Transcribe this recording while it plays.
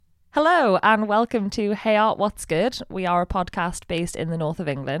Hello and welcome to Hey Art, What's Good? We are a podcast based in the north of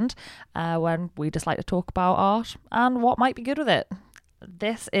England when we just like to talk about art and what might be good with it.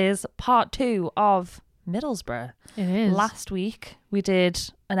 This is part 2 of Middlesbrough. It is. Last week we did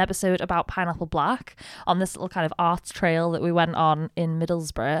an episode about Pineapple Black on this little kind of arts trail that we went on in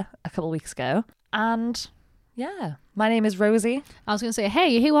Middlesbrough a couple of weeks ago. And yeah, my name is Rosie. I was going to say,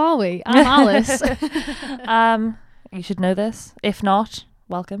 hey, who are we? I'm Alice. You should know this. If not,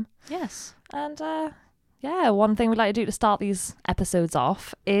 welcome. Yes. And one thing we'd like to do to start these episodes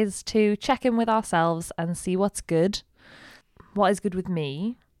off is to check in with ourselves and see what's good. What is good with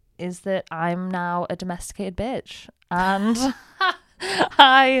me is that I'm now a domesticated bitch and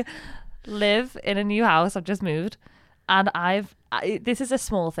I live in a new house. I've just moved and this is a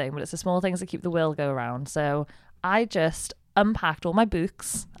small thing, but it's the small things that keep the wheel go around. So I just unpacked all my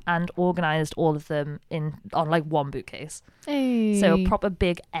books and organised all of them on like one bookcase. Hey. So a proper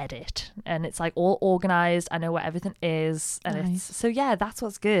big edit, and it's like all organised. I know where everything is, and Nice. That's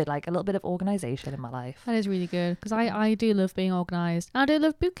what's good. Like a little bit of organisation in my life. That is really good because I do love being organised. I do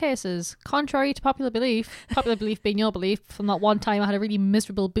love bookcases. Contrary to popular belief being your belief, from that one time I had a really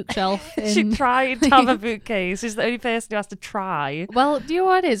miserable bookshelf. She tried to have a bookcase. She's the only person who has to try. Well, do you know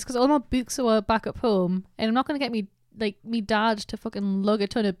what it is? Because all my books are back at home, and I'm not going to get me dad to fucking lug a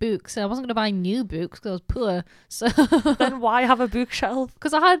ton of books, and I wasn't going to buy new books because I was poor. So Then why have a bookshelf?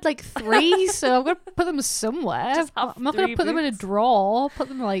 because I had like 3, so I'm going to put them somewhere. Just have I'm not going 3 to put them in a books. drawer. Put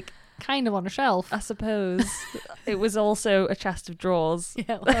them like kind of on a shelf. I suppose it was also a chest of drawers.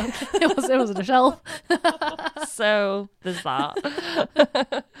 Yeah, well, it was on a shelf. So there's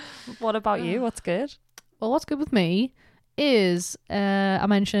that. What about you? What's good? Well, what's good with me is I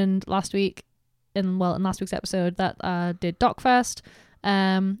mentioned last week in last week's episode that I did DocFest.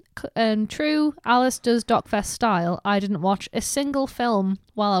 And true, Alice does DocFest style. I didn't watch a single film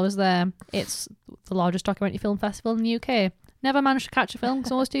while I was there. It's the largest documentary film festival in the UK. Never managed to catch a film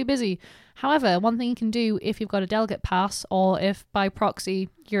because I was too busy. However, one thing you can do if you've got a delegate pass, or if by proxy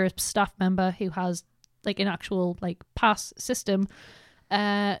you're a staff member who has like an actual like pass system,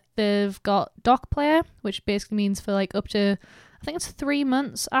 they've got Doc Player, which basically means for like up to, I think it's 3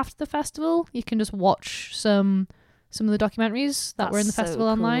 months after the festival, you can just watch some of the documentaries that were in the festival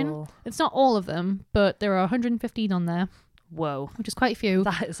online. Cool. It's not all of them, but there are 115 on there, Whoa, which is quite a few.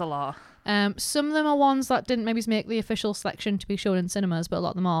 that is a lot. Some of them are ones that didn't maybe make the official selection to be shown in cinemas, but a lot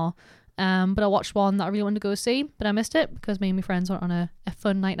of them are. But I watched one that I really wanted to go see, but I missed it because me and my friends went on a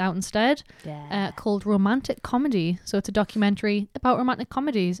fun night out instead. Yeah. Called Romantic Comedy. So it's a documentary about romantic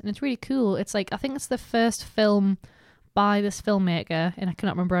comedies, and it's really cool. It's like, I think it's the first film by this filmmaker, and I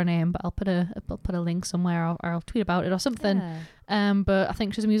cannot remember her name, but I'll put a link somewhere, or I'll tweet about it or something. Yeah. But I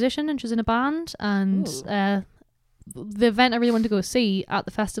think she's a musician and she's in a band, and the event I really wanted to go see at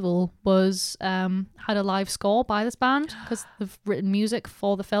the festival was had a live score by this band because they've written music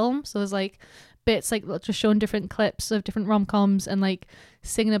for the film. So there's like bits like just showing different clips of different rom-coms and like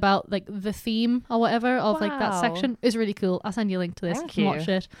singing about like the theme or whatever of like that Wow. section. Is really cool. I'll send you a link to this. Thank You can you. watch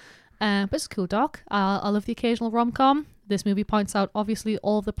it. But it's a cool doc. I love the occasional rom-com. This movie points out obviously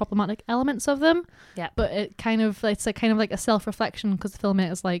all of the problematic elements of them. Yeah. But it's like kind of like a self-reflection because the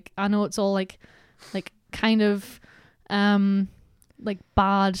filmmaker's like, I know it's all like kind of like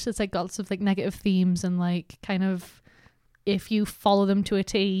bad. It's like got lots of like negative themes, and like kind of if you follow them to a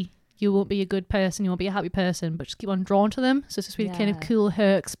T, you won't be a good person, you won't be a happy person, but just keep on drawn to them. So it's just really kind of Yeah. cool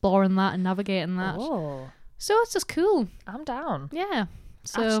her exploring that and navigating that. Oh, So it's just cool. I'm down. Yeah.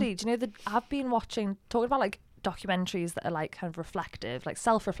 So Actually, do you know that I've been talking about like documentaries that are like kind of reflective, like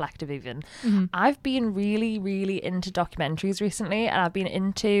self-reflective even. mhm. I've been really, really into documentaries recently, and I've been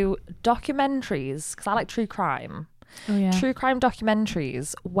into documentaries because I like true crime. Oh yeah. True crime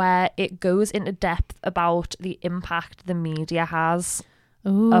documentaries where it goes into depth about the impact the media has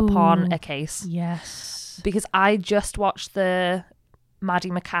upon Ooh. a case. Yes. Because I just watched the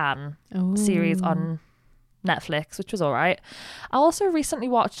Maddie McCann series Ooh. on Netflix, which was all right. I also recently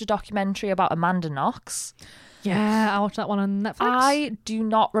watched a documentary about Amanda Knox. Yeah, I watched that one on Netflix. I do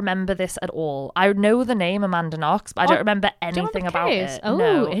not remember this at all. I know the name Amanda Knox, but I don't remember Do you remember anything the about case? it. Oh,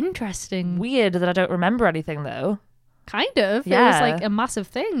 No. interesting. Weird that I don't remember anything though. Kind of. It Yeah. was like a massive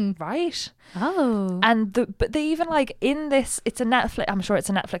thing. Right. Oh. And but they even like in this, it's a Netflix, I'm sure it's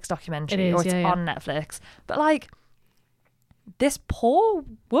a Netflix documentary, It is, or it's yeah, yeah. on Netflix. But like this poor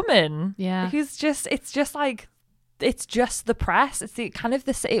woman Yeah. who's just, it's just like, it's just the press. It's the kind of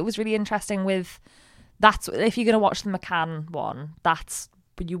this, it was really interesting with, that's, if you're going to watch the McCann one, that's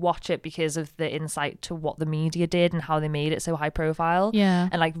but you watch it because of the insight to what the media did and how they made it so high profile. Yeah.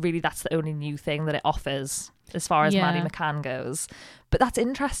 And like really that's the only new thing that it offers as far as Maddie McCann goes. But that's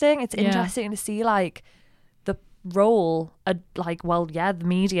interesting. It's interesting to see like the role the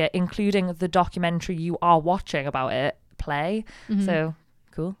media, including the documentary you are watching about it, play. So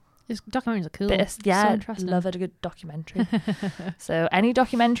cool. These documentaries are cool. So interesting. love a good documentary. So any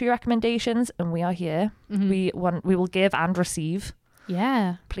documentary recommendations, and we are here. We will give and receive.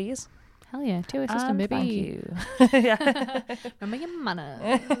 Yeah, please. Hell yeah, two assistant baby. Thank you. Yeah. Remember your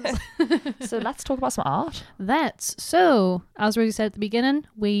manners. So let's talk about some art. So as Rosie said at the beginning,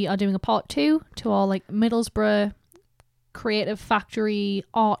 we are doing a part 2 to our like Middlesbrough creative factory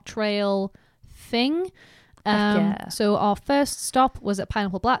art trail thing. So our first stop was at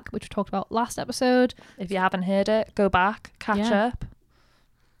Pineapple Black, which we talked about last episode. If you haven't heard it, go back, catch up,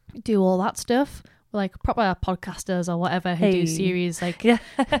 do all that stuff. Like proper podcasters or whatever who do series like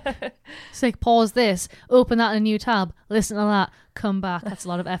it's like pause this, open that in a new tab, listen to that, come back. That's a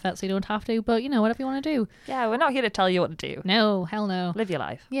lot of effort, so you don't have to, but you know, whatever you want to do. Yeah, we're not here to tell you what to do. No, hell no. Live your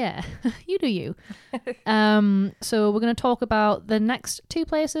life. Yeah. You do you. So we're going to talk about the next 2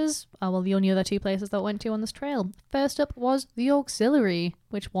 places, the only other 2 places that we went to on this trail. First up was the Auxiliary,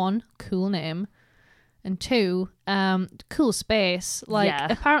 which 1, cool name, and 2, cool space.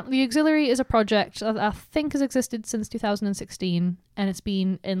 Apparently the Auxiliary is a project that I think has existed since 2016, and it's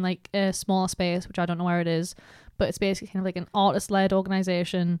been in like a smaller space, which I don't know where it is, but it's basically kind of like an artist-led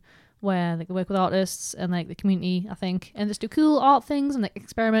organisation where they work with artists and like the community, I think, and just do cool art things and like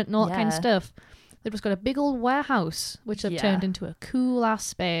experiment and all that kind of stuff. They've just got a big old warehouse, which they've turned into a cool ass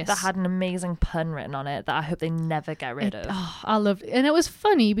space. That had an amazing pun written on it that I hope they never get rid of. Oh, I loved it. And it was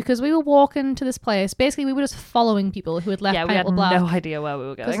funny because we were walking to this place. Basically, we were just following people who had left Pineapple Black. Yeah, we had no idea where we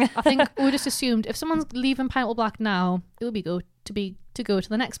were going. I think we just assumed if someone's leaving Pineapple Black now, it would be to go to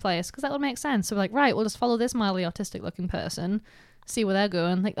the next place, because that would make sense. So we're like, right, we'll just follow this mildly artistic looking person, see where they're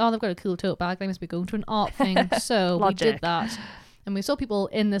going. Like, oh, they've got a cool tote bag. They must be going to an art thing. So we did that. And we saw people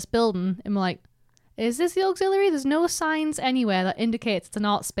in this building and we're like, is this the Auxiliary? There's no signs anywhere that indicates it's an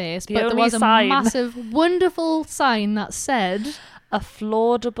art space, but there was a massive, wonderful sign that said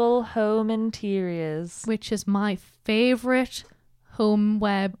Affordable Home Interiors, which is my favourite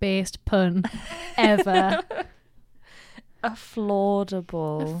homeware-based pun ever.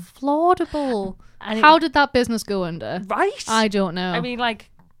 Affordable. How did that business go under? Right? I don't know. I mean,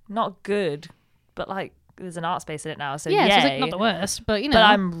 like, not good, but like, there's an art space in it now, so yeah, so it's like not the worst, but you know. But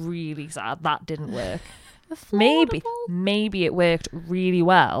I'm really sad that didn't work. Maybe it worked really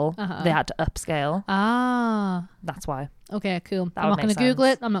well. They had to upscale. That's why. Okay, cool. I'm not going to Google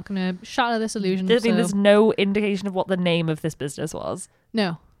it. I'm not going to shatter this illusion. There's no indication of what the name of this business was.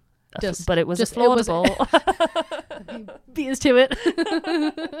 No. But it was affordable. Beat us to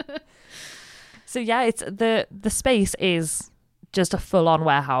it. So yeah, it's the space is just a full-on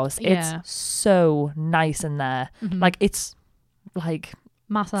warehouse. Yeah. It's so nice in there. Like, it's like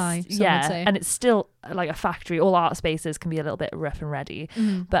Masai, some would say. And it's still like a factory. All art spaces can be a little bit rough and ready,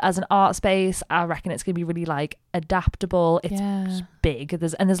 but as an art space, I reckon it's gonna be really like adaptable. It's big.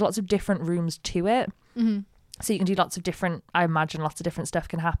 There's lots of different rooms to it. So you can do lots of different stuff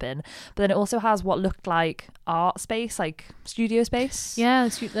can happen. But then it also has what looked like art space, like studio space. Yeah,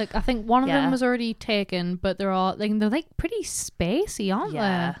 like I think one of them was already taken, but they're like pretty spacey, aren't they?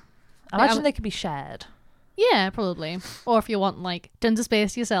 I imagine they could be shared. Yeah, probably. Or if you want like tons of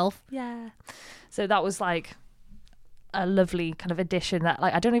space yourself. Yeah. So that was like a lovely kind of addition that,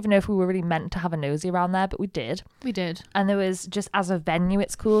 like, I don't even know if we were really meant to have a nosy around there, but we did. And there was, just as a venue,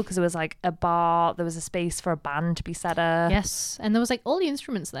 it's cool because there was like a bar, there was a space for a band to be set up. Yes, and there was like all the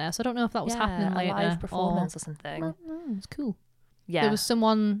instruments there, so I don't know if that was happening later. A live performance or something. Well, no, it's cool. Yeah. There was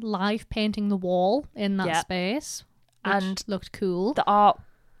someone live painting the wall in that space, which and looked cool. The art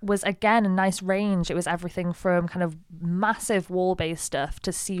was again a nice range. It was everything from kind of massive wall-based stuff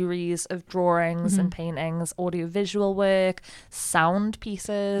to series of drawings and paintings, audio-visual work, sound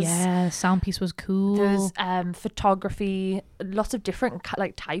pieces. Yeah, sound piece was cool. There was photography, lots of different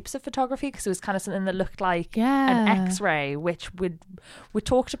like types of photography, because it was kind of something that looked like an X-ray, which we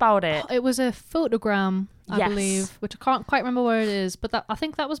talked about it. It was a photogram, I believe, which I can't quite remember where it is, but I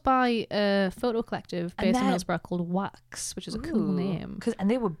think that was by a photo collective based in Middlesbrough called Wax, which is a cool name. And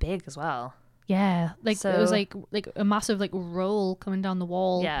they were big as well. Yeah, like it was like a massive like roll coming down the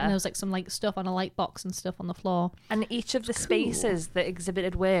wall, and there was like some like stuff on a light box and stuff on the floor. And each of the spaces that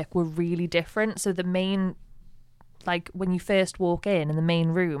exhibited work were really different. So the main, like when you first walk in the main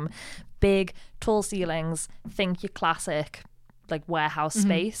room, big tall ceilings, think your classic like warehouse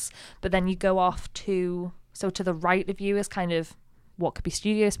space, but then you go off to the right of you is kind of what could be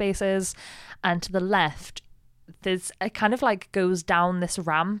studio spaces. And to the left, there's it kind of like goes down this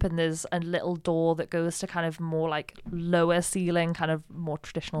ramp, and there's a little door that goes to kind of more like lower ceiling, kind of more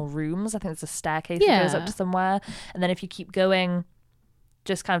traditional rooms. I think there's a staircase that goes up to somewhere. And then if you keep going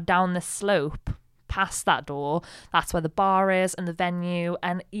just kind of down this slope past that door, that's where the bar is and the venue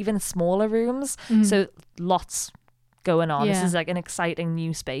and even smaller rooms. So lots going on. This is like an exciting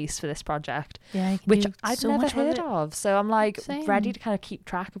new space for this project, which I've never heard of. So I'm like ready to kind of keep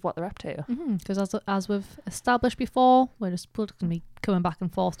track of what they're up to. Because as we've established before, we're going to be coming back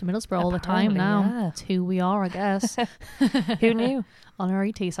and forth to Middlesbrough all the time now. Yeah. It's who we are, I guess. Who knew?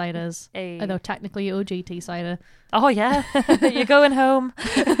 Honorary Teessiders. Although technically OG Teessider. Oh yeah, you're going home.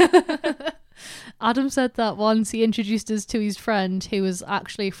 Adam said that once he introduced us to his friend who was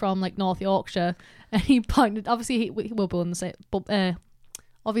actually from like North Yorkshire. And he pointed, obviously we were born in the same,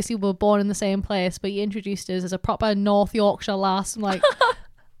 obviously we were born in the same place, but he introduced us as a proper North Yorkshire lass. I'm like,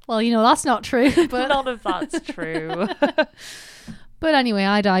 well, you know, that's not true. But none of that's true. But anyway,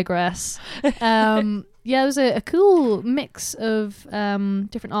 I digress. Yeah, there was a cool mix of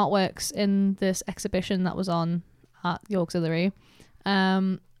different artworks in this exhibition that was on at the Auxiliary.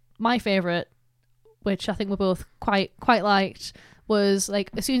 My favourite, which I think we both quite liked, was like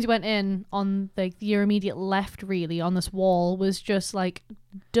as soon as you went in on like your immediate left, really on this wall was just like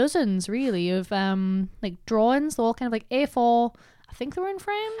dozens really of like drawings. They're all kind of like A4. I think they were in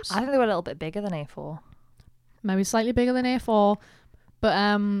frames. I think they were a little bit bigger than A4, maybe slightly bigger than A4,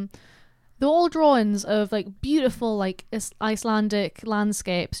 but they're all drawings of like beautiful like Icelandic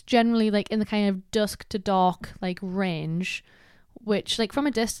landscapes, generally like in the kind of dusk to dark like range, which like from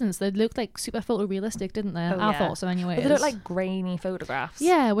a distance they looked like super photorealistic, didn't they? I thought so anyway. But they look like grainy photographs.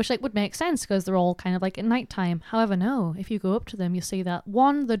 Yeah, which like would make sense because they're all kind of like at nighttime. However, no, if you go up to them you'll see that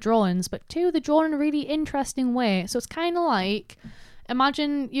one, the drawings, but two, they're drawn in a really interesting way. So it's kind of like,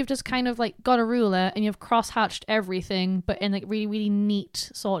 imagine you've just kind of like got a ruler and you've cross-hatched everything, but in like really, really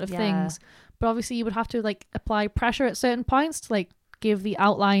neat sort of things. But obviously you would have to like apply pressure at certain points to like give the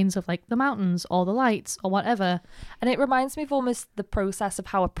outlines of like the mountains or the lights or whatever. And it reminds me of almost the process of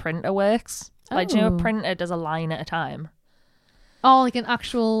how a printer works. Like, do you know a printer does a line at a time? Oh, like an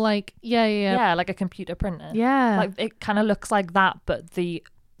actual like yeah, like a computer printer. Yeah, like it kind of looks like that, but the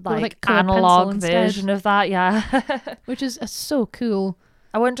like colour analog version of that. Which is so cool.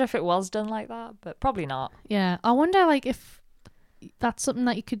 I wonder if it was done like that, but probably not. Yeah, I wonder like if that's something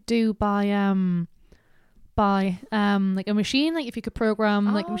that you could do by like a machine, like if you could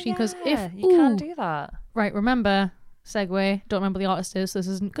program like a machine, because if you can't do that, right, remember, segue, don't remember the artist is, so this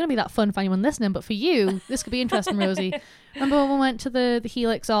isn't going to be that fun for anyone listening, but for you this could be interesting. Rosie, remember when we went to the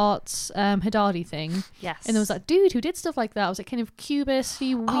Helix Arts Haddadi thing? Yes. And there was that dude who did stuff like that. It was like kind of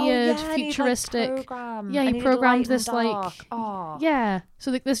cubist-y, weird, futuristic. He programmed this like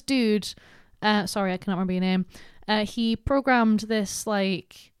so like this dude, sorry I cannot remember your name, he programmed this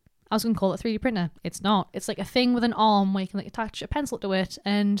like, I was going to call it a 3D printer. It's not. It's like a thing with an arm where you can like attach a pencil to it,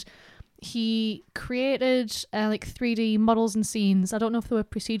 and he created like 3D models and scenes. I don't know if they were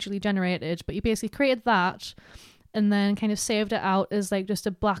procedurally generated, but he basically created that and then kind of saved it out as like just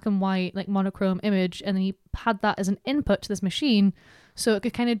a black and white like monochrome image, and then he had that as an input to this machine so it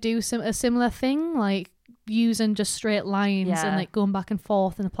could kind of do a similar thing, like using just straight lines and like going back and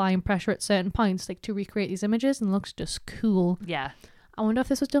forth and applying pressure at certain points like to recreate these images, and it looks just cool. I wonder if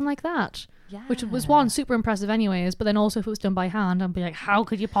this was done like that. Which was one, super impressive anyways, but then also if it was done by hand, I'd be like, how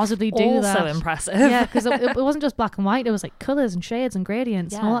could you possibly do that? Also impressive. Yeah, because it wasn't just black and white, it was like colours and shades and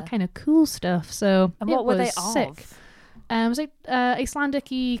gradients and all that kind of cool stuff. So and what were they sick. Of? It was like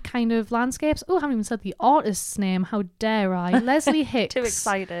Icelandic-y kind of landscapes. Oh, I haven't even said the artist's name. How dare I? Leslie Hicks. Too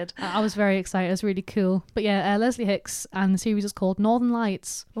excited. I was very excited. It was really cool. But yeah, Leslie Hicks, and the series is called Northern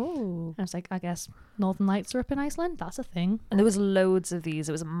Lights. Oh. I was like, I guess Northern Lights are up in Iceland. That's a thing. And there was loads of these.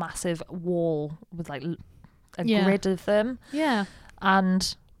 It was a massive wall with like a grid of them. Yeah.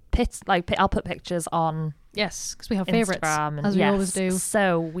 And I'll put pictures on. Yes, because we have favourites, as we always do.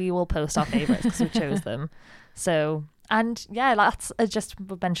 So we will post our favourites because we chose them. So, and yeah, that's just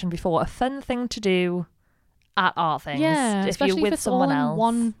mentioned before, a fun thing to do at art things. Yeah, if especially you're with if it's someone all in else.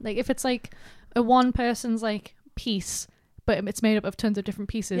 one, like if it's like a one person's like piece, but it's made up of tons of different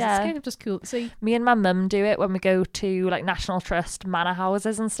pieces. Yeah. It's kind of just cool to see. Me and my mum do it when we go to like National Trust manor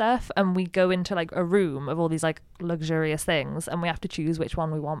houses and stuff, and we go into like a room of all these like luxurious things, and we have to choose which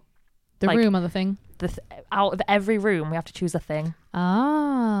one we want. The like, room or the thing? Out of every room, we have to choose a thing.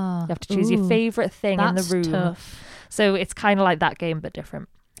 Ah. You have to choose your favourite thing in the room. Tough. So it's kind of like that game, but different.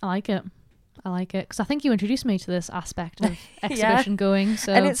 I like it. Because I think you introduced me to this aspect of exhibition going.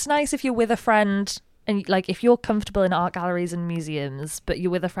 So. And it's nice if you're with a friend And like, if you're comfortable in art galleries and museums, but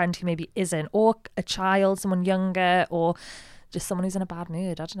you're with a friend who maybe isn't, or a child, someone younger, or just someone who's in a bad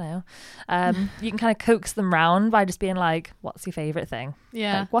mood, I don't know, you can kind of coax them round by just being like, what's your favourite thing?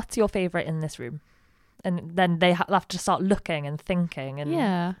 Yeah. Like, what's your favourite in this room? And then they have to start looking and thinking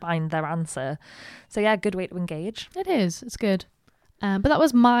and find their answer. So yeah, good way to engage. It is. It's good. But that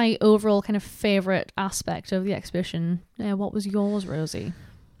was my overall kind of favourite aspect of the exhibition. What was yours, Rosie?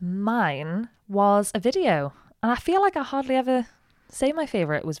 Mine was a video. And I feel like I hardly ever say my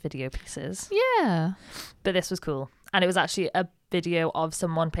favourite was video pieces. Yeah. But this was cool. And it was actually a video of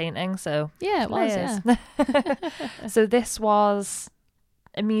someone painting. So yeah, it was, yeah. So this was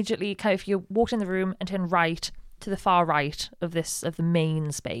immediately kind of, if you walked in the room and turned right, to the far right of the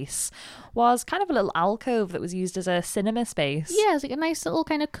main space was kind of a little alcove that was used as a cinema space. Yeah, it's like a nice little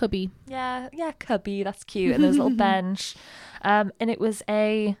kind of cubby. Yeah, cubby, that's cute. And there's a little bench. And it was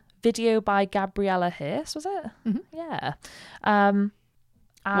a video by Gabriella Hirst, was it? Mm-hmm. Yeah.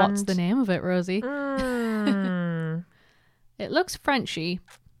 What's the name of it, Rosie? It looks Frenchy,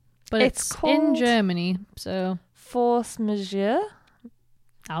 but it's in Germany, so... Force Majeure?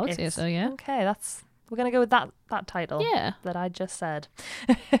 I would say so, yeah. Okay, we're going to go with that title that I just said.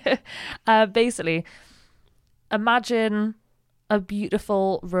 Basically, imagine a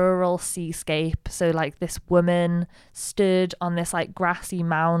beautiful rural seascape. So like this woman stood on this like grassy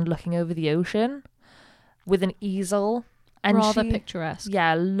mound looking over the ocean with an easel. And rather picturesque.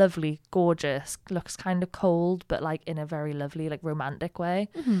 Yeah, lovely, gorgeous. Looks kind of cold, but like in a very lovely, like romantic way.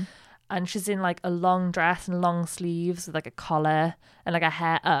 Mm-hmm. And she's in like a long dress and long sleeves with like a collar and like a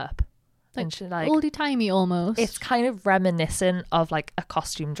hair up. Like, and she like oldie timey almost. It's kind of reminiscent of like a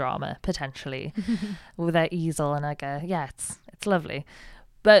costume drama potentially with their easel and like it's lovely.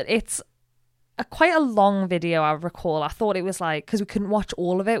 But it's quite a long video, I recall. I thought it was like, because we couldn't watch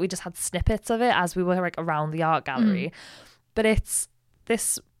all of it, we just had snippets of it as we were like around the art gallery. But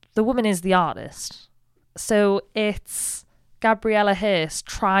the woman is the artist. So it's Gabriella Hirst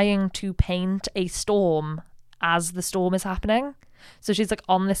trying to paint a storm as the storm is happening. So she's like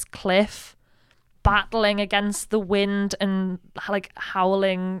on this cliff battling against the wind and like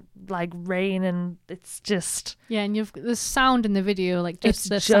howling like rain, and it's just and you've the sound in the video, like just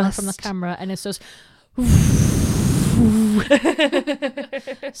the sound from the camera, and it's just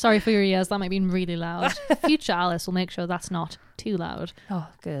sorry for your ears, that might be really loud. Future Alice will make sure that's not too loud. Oh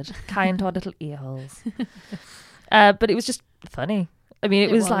good, kind to our little ear holes. But it was just funny. I mean, it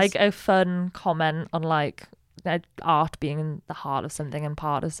was like a fun comment on like art being in the heart of something and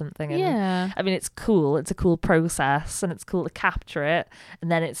part of something. And I mean, it's cool. It's a cool process and it's cool to capture it.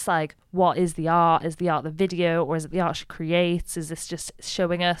 And then it's like, what is the art? Is the art the video, or is it the art she creates? Is this just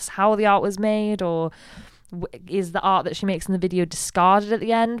showing us how the art was made, or is the art that she makes in the video discarded at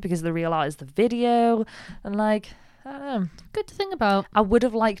the end because the real art is the video? And like, I don't know. Good to think about. I would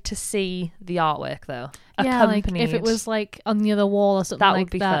have liked to see the artwork though. Like if it was like on the other wall or something, that would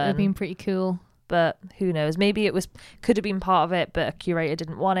be fun. It'd been pretty cool. But who knows? Maybe could have been part of it, but a curator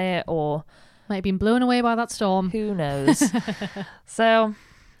didn't want it, or might have been blown away by that storm. Who knows? So,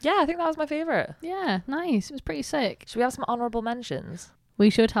 yeah, I think that was my favourite. Yeah, nice. It was pretty sick. Should we have some honourable mentions? We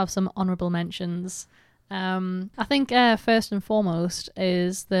should have some honourable mentions. I think first and foremost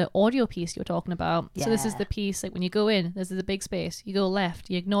is the audio piece you're talking about. Yeah. So this is the piece, like when you go in, this is a big space. You go left,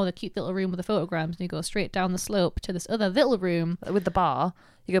 you ignore the cute little room with the photograms, and you go straight down the slope to this other little room. With the bar.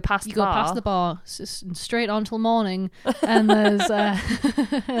 You go past the bar. Straight on till morning. And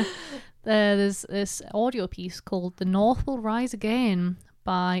there's this audio piece called The North Will Rise Again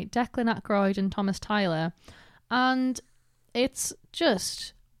by Declan Ackroyd and Thomas Tyler. And it's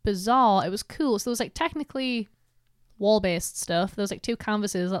just bizarre. It was cool. So there was like technically wall-based stuff. There was like two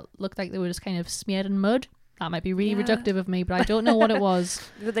canvases that looked like they were just kind of smeared in mud. That might be really reductive of me, but I don't know what it was.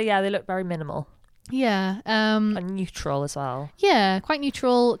 They look very minimal. Yeah. And neutral as well. Yeah, quite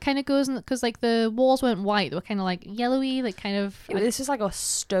neutral. Kind of goes in, because like the walls weren't white. They were kind of like yellowy, like kind of... This is like a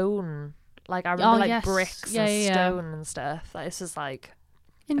stone. Like I remember bricks and stone and stuff. Like, this is like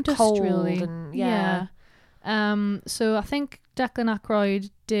industrially. Cold and so I think Declan Ackroyd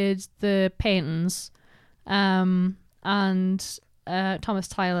did the paintings, and Thomas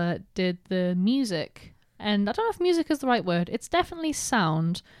Tyler did the music. And I don't know if music is the right word. It's definitely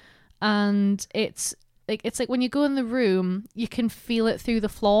sound, and it's like when you go in the room, you can feel it through the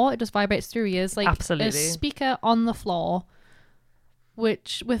floor. It just vibrates through you. It's like absolutely a speaker on the floor,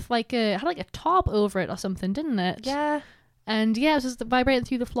 which with like had a top over it or something, didn't it? Yeah. And yeah, it was just vibrating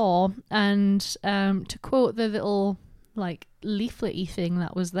through the floor. And to quote the little like leaflet-y thing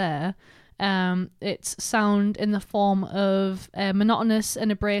that was there, It's sound in the form of monotonous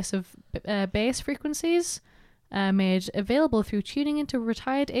and abrasive bass frequencies made available through tuning into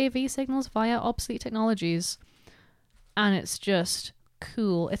retired AV signals via obsolete technologies. And it's just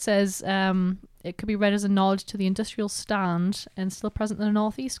cool. It says it could be read as a nod to the industrial stand and still present in the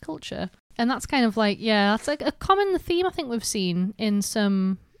Northeast culture. And that's kind of like, that's like a common theme I think we've seen in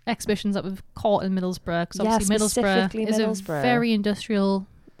some exhibitions that we've caught in Middlesbrough. Because obviously Middlesbrough is a very industrial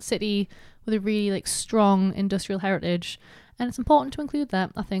city with a really like strong industrial heritage. And it's important to include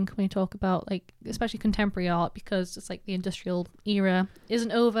that, I think, when you talk about like especially contemporary art, because it's like the industrial era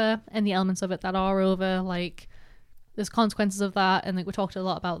isn't over and the elements of it that are over, like there's consequences of that, and like we talked a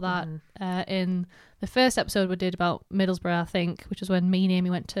lot about that in the first episode we did about Middlesbrough, I think, which is when me and Amy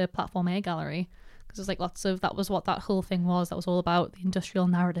went to Platform A Gallery, because there's like lots of, that was what that whole thing was, that was all about the industrial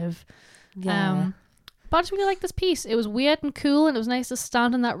narrative. But I just really like this piece. It was weird and cool, and it was nice to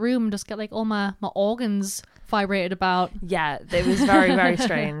stand in that room and just get like all my organs vibrated about. Yeah, it was very, very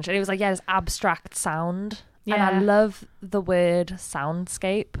strange. And it was like, this abstract sound. Yeah. And I love the word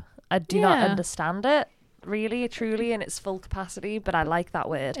soundscape. I do not understand it really, truly, in its full capacity, but I like that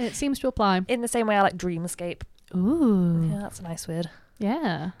word. It seems to apply. In the same way I like dreamscape. Ooh. Yeah, that's a nice word.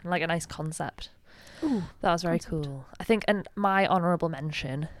 Yeah. Like a nice concept. Ooh. That was very cool. I think, and my honourable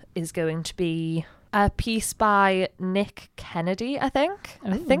mention is going to be a piece by Nick Kennedy, I think.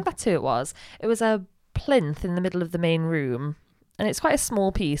 Ooh. I think that's who it was. It was a plinth in the middle of the main room, and it's quite a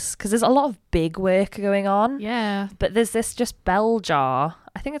small piece because there's a lot of big work going on. Yeah. But there's this just bell jar.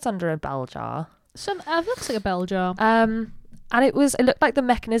 I think it's under a bell jar. It looks like a bell jar. And it looked like the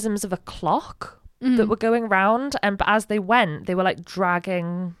mechanisms of a clock that were going round, but as they went, they were like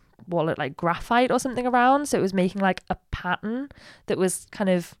dragging what looked like graphite or something around, so it was making like a pattern that was kind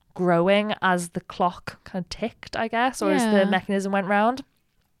of growing as the clock kind of ticked, I guess, or as the mechanism went round.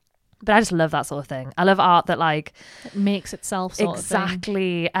 But I just love that sort of thing. I love art that like it makes itself sort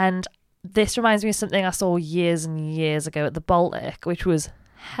exactly of thing. And this reminds me of something I saw years and years ago at the Baltic, which was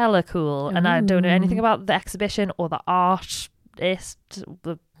hella cool. Ooh. And I don't know anything about the exhibition or the artist.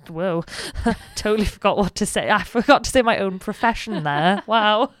 Whoa, totally forgot what to say. I forgot to say my own profession there.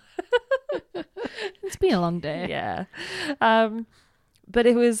 Wow. It's been a long day. Yeah. But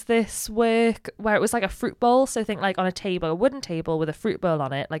it was this work where it was like a fruit bowl. So think like on a table, a wooden table with a fruit bowl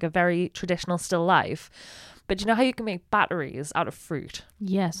on it, like a very traditional still life. But do you know how you can make batteries out of fruit?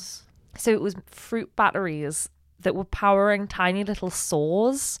 Yes. So it was fruit batteries that were powering tiny little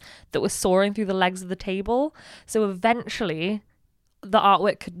saws that were soaring through the legs of the table. So eventually the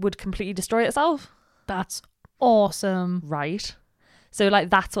artwork would completely destroy itself. That's awesome. Right. So like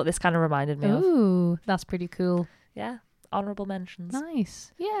that's what this kind of reminded me of. Ooh, that's pretty cool. Yeah. Honourable mentions.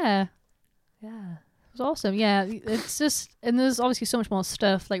 Nice. Yeah. Yeah. It was awesome. Yeah. It's just, and there's obviously so much more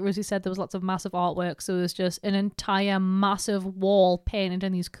stuff. Like Rosie said, there was lots of massive artwork. So there's just an entire massive wall painted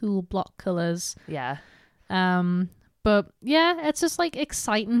in these cool block colours. Yeah. But yeah, it's just like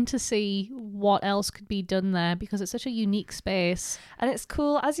exciting to see what else could be done there because it's such a unique space. And it's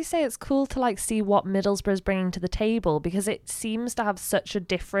cool, as you say, it's cool to like see what Middlesbrough is bringing to the table because it seems to have such a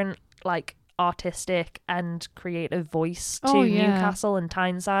different like artistic and creative voice to Newcastle and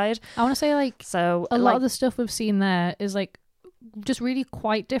Tyneside. I want to say like so a lot of the stuff we've seen there is like just really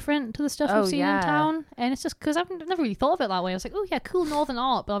quite different to the stuff we've seen in town, and it's just because I've never really thought of it that way. I was like, oh yeah, cool northern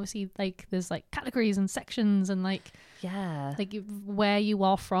art, but obviously like there's like categories and sections and like where you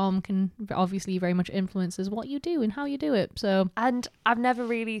are from can obviously very much influences what you do and how you do it. So, and I've never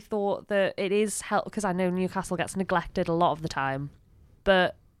really thought that it is help because I know Newcastle gets neglected a lot of the time,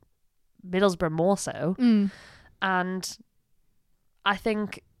 but Middlesbrough more so. And I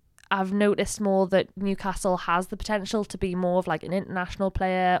think I've noticed more that Newcastle has the potential to be more of like an international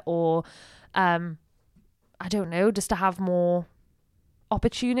player or I don't know, just to have more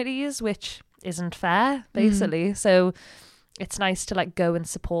opportunities, which isn't fair basically. So it's nice to like go and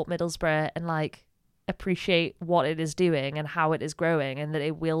support Middlesbrough and like appreciate what it is doing and how it is growing and that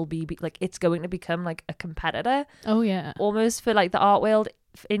it will be like it's going to become like a competitor almost for like the art world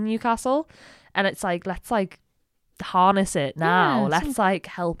in Newcastle. And it's like let's like harness it now. Let's like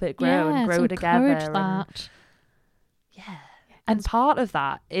help it grow and grow together. That. And part of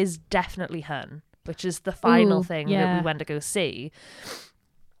that is definitely Hun, which is the final thing that we went to go see.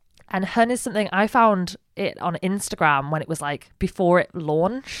 And Hun is something I found it on Instagram when it was like before it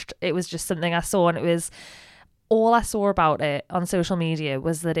launched. It was just something I saw, and it was all I saw about it on social media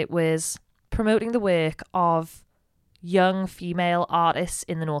was that it was promoting the work of young female artists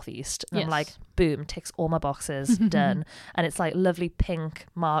in the Northeast. And I'm like, boom, ticks all my boxes, done. And it's like lovely pink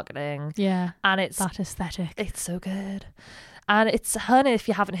marketing. Yeah. And it's that aesthetic. It's so good. And it's Hun, if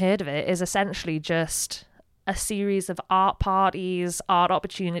you haven't heard of it, is essentially just a series of art parties, art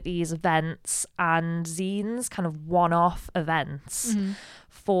opportunities, events, and zines, kind of one-off events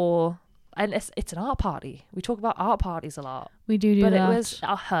for. And it's an art party. We talk about art parties a lot. We do but that. It was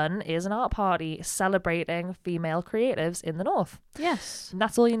a Hun is an art party celebrating female creatives in the North. Yes. And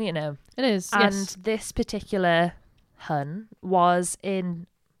that's all you need to know. It is. And yes. this particular Hun was in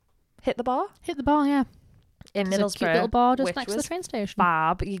Hit the Bar Hit the Bar, yeah. in It's a Middlesbrough. cute little bar just which next to the was train station.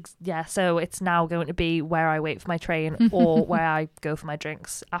 Fab. Yeah, so it's now going to be where I wait for my train or where I go for my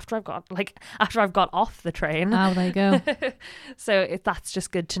drinks after I've got off the train. Oh, there you go. So that's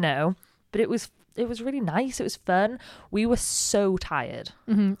just good to know. But it was really nice. It was fun. We were so tired.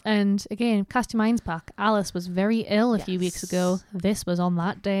 And again, cast your minds back. Alice was very ill a few weeks ago. This was on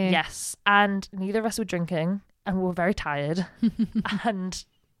that day. Yes. And neither of us were drinking and we were very tired. And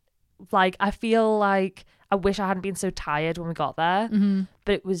like, I feel like I wish I hadn't been so tired when we got there.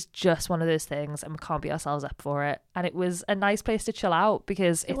 But it was just one of those things and we can't beat ourselves up for it. And it was a nice place to chill out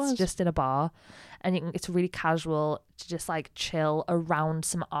because it's just in a bar. And it's really casual to just like chill around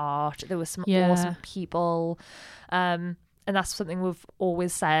some art. There was some awesome people. And that's something we've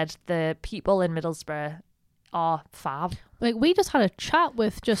always said. The people in Middlesbrough are fab. Like, we just had a chat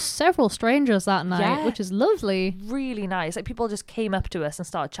with just several strangers that night, which is lovely. Really nice. Like, people just came up to us and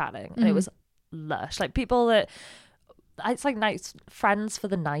started chatting. And it was lush. Like, people that... It's like nice friends for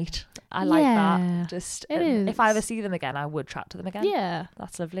the night. I like that. Just it is. If I ever see them again, I would chat to them again. Yeah,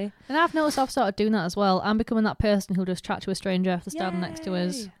 that's lovely. And I've noticed I've started doing that as well. I'm becoming that person who'll just chat to a stranger after standing next to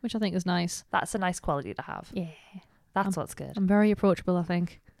us, which I think is nice. That's a nice quality to have. Yeah, that's what's good. I'm very approachable, I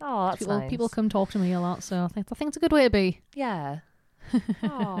think. Oh, that's nice. People come talk to me a lot, so I think it's a good way to be. Yeah.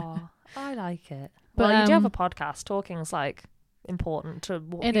 Oh, I like it. Well, you do have a podcast. Talking's like important to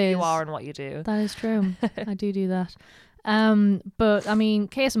who you are and what you do. That is true. I do that. But I mean,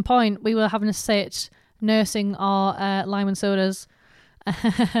 case in point, we were having a sit nursing our lime and sodas.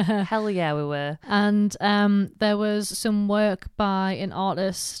 Hell yeah, we were. And there was some work by an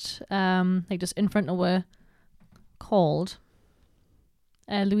artist, like just in front of her, called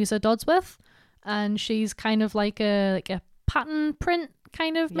Louisa Dodsworth, and she's kind of like a pattern print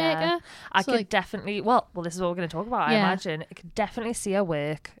kind of maker. I could definitely. Well, this is what we're going to talk about. I imagine I could definitely see her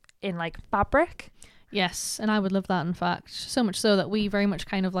work in like fabric. Yes, and I would love that, in fact. So much so that we very much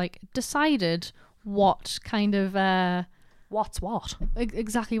kind of like decided what kind of... What's what?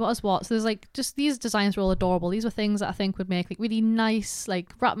 Exactly, what is what. So there's like, just these designs were all adorable. These were things that I think would make like really nice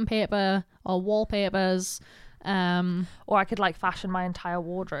like wrapping paper or wallpapers. Or I could like fashion my entire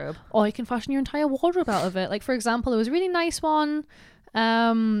wardrobe. Or you can fashion your entire wardrobe out of it. Like, for example, there was a really nice one.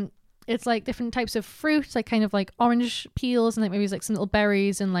 It's like different types of fruit, like kind of like orange peels and like maybe like some little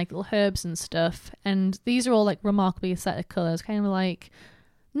berries and like little herbs and stuff. And these are all like remarkably aesthetic colours, kind of like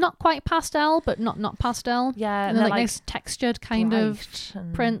not quite pastel, but not pastel. Yeah, and then like nice textured kind of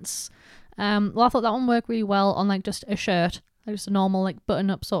prints. Well, I thought that one worked really well on like just a shirt, like just a normal like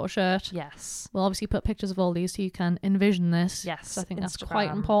button-up sort of shirt. Yes. We'll obviously put pictures of all these so you can envision this. Yes. So I think Instagram, that's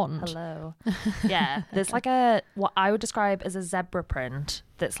quite important. Hello. Yeah. There's like what I would describe as a zebra print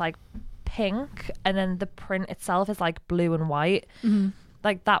that's like pink, and then the print itself is like blue and white.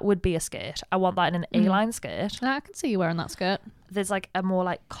 Like that would be a skirt. I want that in an A-line skirt. I can see you wearing that skirt. There's like a more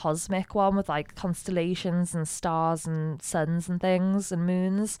like cosmic one with like constellations and stars and suns and things and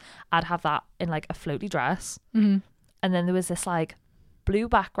moons. I'd have that in like a floaty dress. And then there was this like blue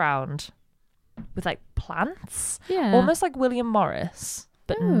background with like plants. Yeah. Almost like William Morris,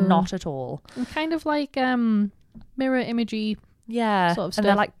 but not at all. And kind of like mirror imagey sort of stuff. And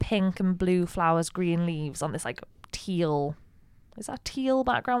they're like pink and blue flowers, green leaves on this like teal. Is that a teal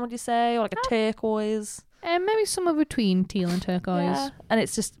background, would you say? Or like a turquoise? Maybe somewhere between teal and turquoise. Yeah. And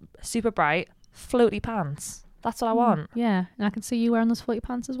it's just super bright, floaty pants. That's what I want. Yeah, and I can see you wearing those floaty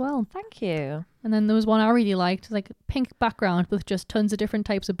pants as well. Thank you. And then there was one I really liked, like a pink background with just tons of different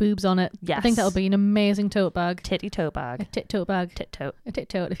types of boobs on it. Yes. I think that would be an amazing tote bag. Titty tote bag. A tit tote bag. Tit tote. A tit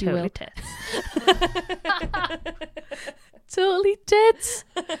tote, if Totally you will. Tits. Totally tits.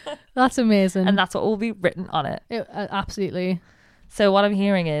 That's amazing. And that's what will be written on it. Absolutely. So what I'm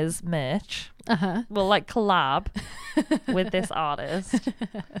hearing is merch. We'll like collab with this artist.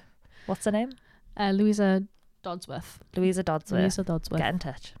 What's her name? Louisa Dodsworth. Louisa Dodsworth. Get in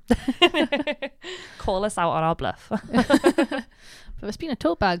touch. Call us out on our bluff. But speaking of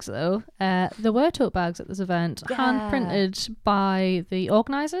tote bags, though, there were tote bags at this event, hand printed by the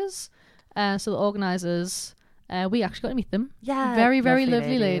organisers. So the organisers, we actually got to meet them. Yeah, very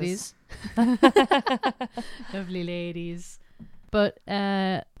lovely ladies. Lovely ladies. But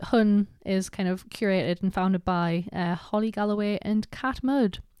Hun is kind of curated and founded by Holly Galloway and Kat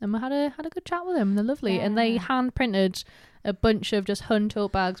Mudd, and we had a good chat with them. They're lovely, and they hand printed a bunch of just Hun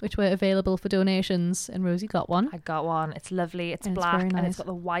tote bags which were available for donations, and Rosie got one. I got one. It's lovely. It's And it's black very and it's nice. got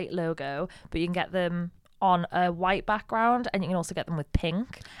the white logo, but you can get them on a white background, and you can also get them with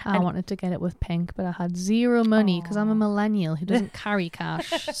pink. I And- wanted to get it with pink, but I had zero money because I'm a millennial who doesn't carry cash.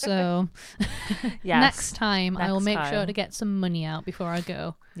 So Yes. next time I will Next make sure time. to get some money out before I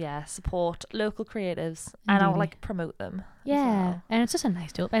go. Yeah, support local creatives, and I'll Indeedy. like promote them. as Yeah, well. and it's just a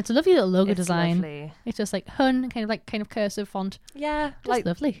nice tote bag. It's a lovely little logo It's design. lovely. It's just like Hun, kind of cursive font. Yeah, Just like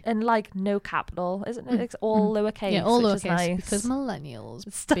lovely. and like no capital, isn't it? It's all lowercase. Yeah, all which is lowercase nice. because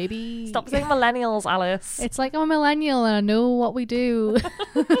millennials, Stop- baby. Stop saying millennials, Alice. It's like I'm a millennial and I know what we do.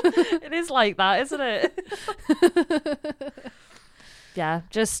 It is like that, isn't it? Yeah,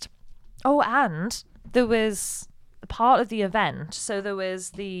 just and there was a part of the event. So there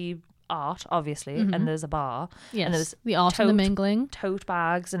was the art, obviously, and there's a bar, Yes, and there was the art and the tote- mingling tote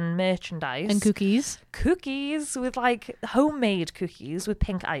bags and merchandise and cookies. with like homemade cookies with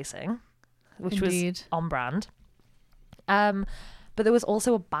pink icing, which was Indeed. on brand. But there was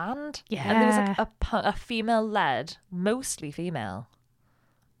also a band, and there was like a female led, mostly female.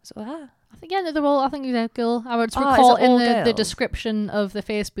 So I think they're all. I think they're girl. I would Oh, is recall it in all the girls? description of the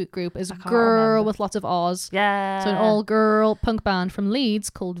Facebook group is I can't girl remember. with lots of R's. yeah, So an all girl punk band from Leeds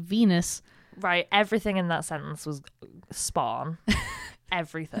called Venus. right. Everything in that sentence was spot on.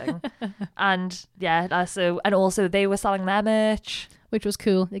 Everything, and and also they were selling their merch. Which was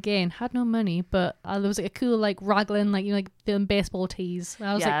cool. Again, had no money, but there was like a cool like raglan, like like the baseball tees. And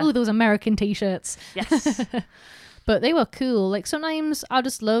I was like, Yeah. oh, those American t-shirts. Yes, But they were cool. Like sometimes I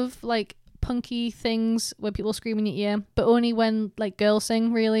just love like punky things where people screaming at you, but only when like girls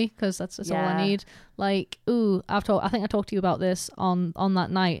sing, really, because that's all I Yeah. need. Like, I think I talked to you about this on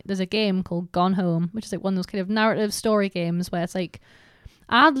that night. There's a game called Gone Home, which is like one of those kind of narrative story games where it's like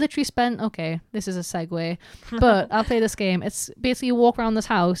I'd literally spent, okay, this is a segue, but I'll play this game. It's basically you walk around this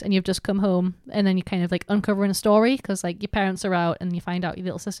house and you've just come home and then you kind of like uncovering a story because like your parents are out and you find out your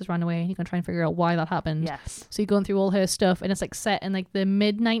little sister's ran away and you can try and figure out why that happened. yes, So you're going through all her stuff and it's like set in like the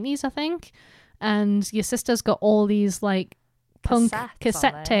mid-90s, I think. And your sister's got all these like punk Cassettes on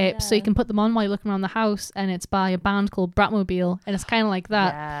cassette there, tapes so you yeah. can put them on while you're looking around the house, and it's by a band called Bratmobile, and it's kind of like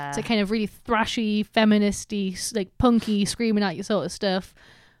that. Yeah. It's like kind of really thrashy, feministy, like punky, screaming at you sort of stuff.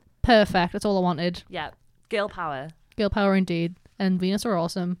 Perfect. That's all I wanted. Yeah, girl power. Girl power indeed. And Venus are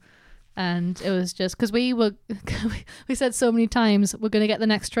awesome. And it was just because we said so many times we're going to get the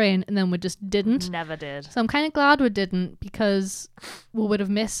next train and then we just didn't. Never did. So I'm kind of glad we didn't because we would have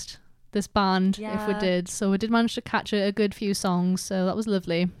missed this band if we Yeah. did. So we did manage to catch a good few songs. So that was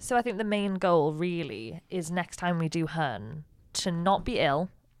lovely. So I think the main goal really is next time we do Hun to not be ill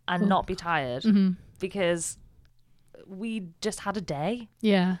and not be tired because we just had a day.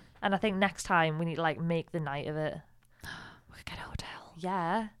 Yeah. And I think next time we need to like make the night of it. We could get a hotel.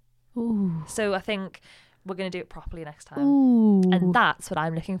 Yeah. Ooh. So I think we're going to do it properly next time. Ooh. And that's what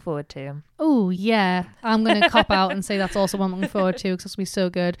I'm looking forward to. Oh, yeah. I'm going to cop out and say that's also what I'm looking forward to because it's going to be so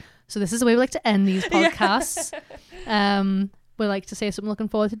good. So this is the way we like to end these podcasts. We like to say something we're looking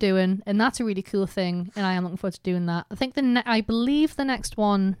forward to doing, and that's a really cool thing, and I am looking forward to doing that. I think I believe the next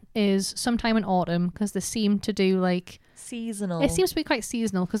one is sometime in autumn because they seem to do like... Seasonal. It seems to be quite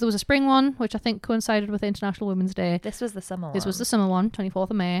seasonal because there was a spring one, which I think coincided with International Women's Day. This was the summer one. This was the summer one,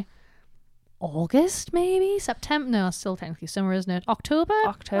 24th of May. August, maybe? September? No, it's still technically summer, isn't it? October?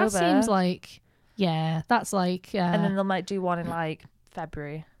 October. That seems like... Yeah, that's like... And then they might do one in like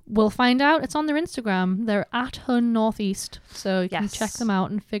February. We'll find out. It's on their Instagram. They're at Hun Northeast. So you can Yes. check them out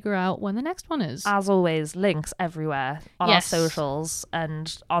and figure out when the next one is. As always, links everywhere on Yes. our socials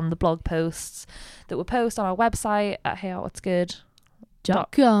and on the blog posts that we post on our website at .com.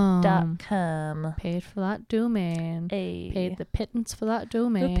 heyoutwhatsgood.com. Paid for that domain. Paid the pittance for that the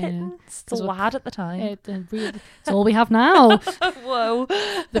domain. pittance. It's all I had at the time. It's all we have now. Whoa.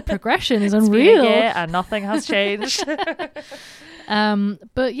 The progression is It's been a unreal. year and nothing has changed.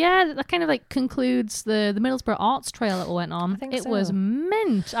 But yeah, that kind of like concludes the Middlesbrough Arts Trail that we went on. I think it so. was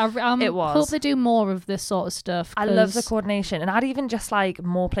mint. It was. Hope they do more of this sort of stuff. I love the 'cause- coordination. And I'd even just like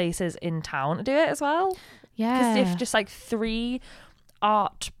more places in town to do it as well. Because Yeah. if just like 3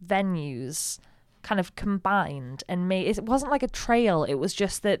 art venues kind of combined and made it wasn't like a trail, it was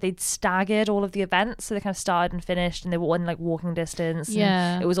just that they'd staggered all of the events, so they kind of started and finished and they were all in like walking distance, and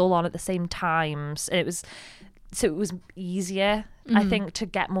Yeah. it was all on at the same times, and it was easier, I think, to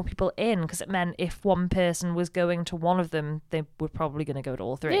get more people in, because it meant if one person was going to one of them, they were probably going to go to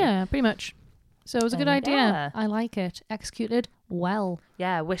all 3. Yeah, pretty much. So it was a good And, idea. yeah. I like it. Executed well.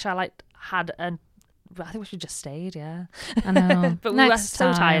 Yeah, wish I had an. I think we should just stayed. Yeah, I know. but we were Next so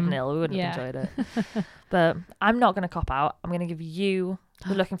tired time. and ill. We wouldn't Yeah. have enjoyed it. But I'm not going to cop out. I'm going to give you.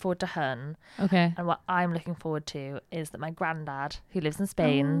 We're looking forward to Hun, Okay. and what I'm looking forward to is that my granddad, who lives in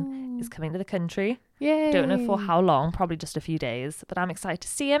Spain, is coming to the country. Yay. Don't know for how long, probably just a few days, but I'm excited to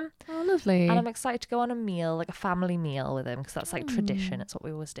see him. Oh, lovely. And I'm excited to go on a meal, like a family meal with him, because that's like tradition. It's what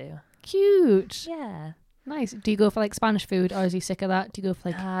we always do. Cute. Yeah. Nice. Do you go for like Spanish food, or is he sick of that? Do you go for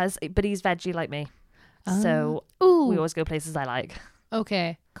like... But he's veggie like me. So Ooh. we always go places I like.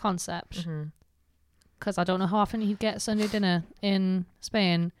 Okay. Concept. Hmm. Because I don't know how often he'd get Sunday dinner in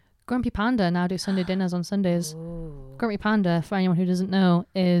Spain. Grumpy Panda now do Sunday dinners on Sundays. Ooh. Grumpy Panda, for anyone who doesn't know,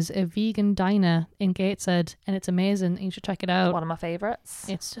 is a vegan diner in Gateshead, and it's amazing. You should check it out. One of my favourites.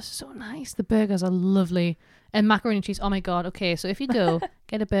 It's just so nice. The burgers are lovely. And macaroni and cheese. Oh my God. Okay, so if you go,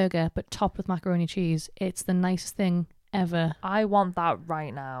 get a burger, but topped with macaroni and cheese, it's the nicest thing ever. I want that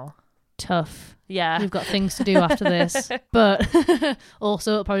right now. Tough. Yeah. We've got things to do after this. But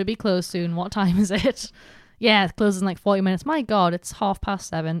also, it'll probably be closed soon. What time is it? Yeah, it closes in like 40 minutes. My God, it's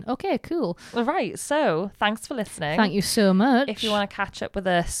 7:30. Okay, cool. All right. So thanks for listening. Thank you so much. If you want to catch up with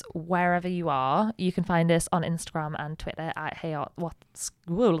us wherever you are, you can find us on Instagram and Twitter at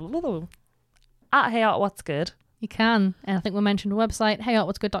 @HeyWhat'sGood. You can. And I think we mentioned the website,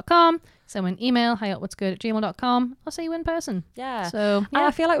 heywhat'sgood.com. Send an email, heywhat'sgood@gmail.com. I'll see you in person. Yeah. So, And yeah.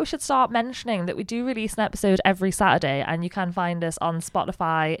 I feel like we should start mentioning that we do release an episode every Saturday, and you can find us on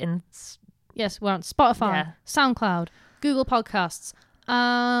Spotify and Yes, we're on Spotify, Yeah. SoundCloud, Google Podcasts,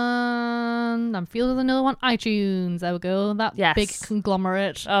 and I'm feeling another one, iTunes. There we go. That Yes. big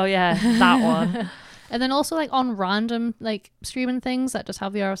conglomerate. oh yeah, that one. And then also like on random like streaming things that just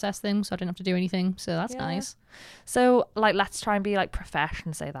have the RSS thing, so I don't have to do anything. So that's Yeah. nice. So like, let's try and be like profesh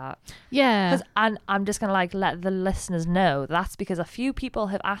and say that. Yeah. And I'm just gonna like let the listeners know that's because a few people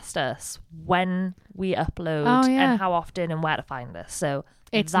have asked us when we upload Oh, yeah. and how often and where to find us. So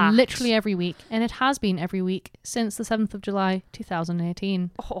It's that- literally every week, and it has been every week since the 7th of July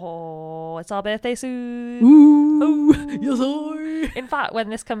 2018. Oh, it's our birthday soon. Ooh, yes, In fact, when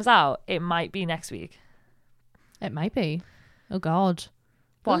this comes out, it might be next week. It might be. Oh God.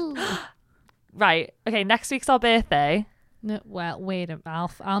 What? Ooh. Right. Okay. Next week's our birthday. No, well, wait a minute,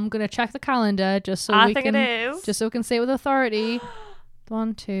 Alf. I'm gonna check the calendar just so I we think can, it is. just so we can say it with authority.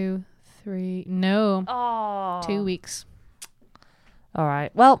 1, 2, 3. No, Oh. 2 weeks. All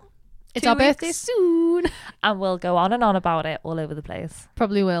right. Well, It's 2 our birthday weeks, soon. and we'll go on and on about it all over the place.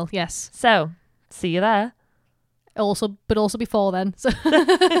 Probably will. Yes. So, see you there. Also, but also before then. So.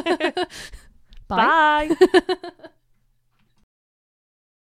 Bye. Bye.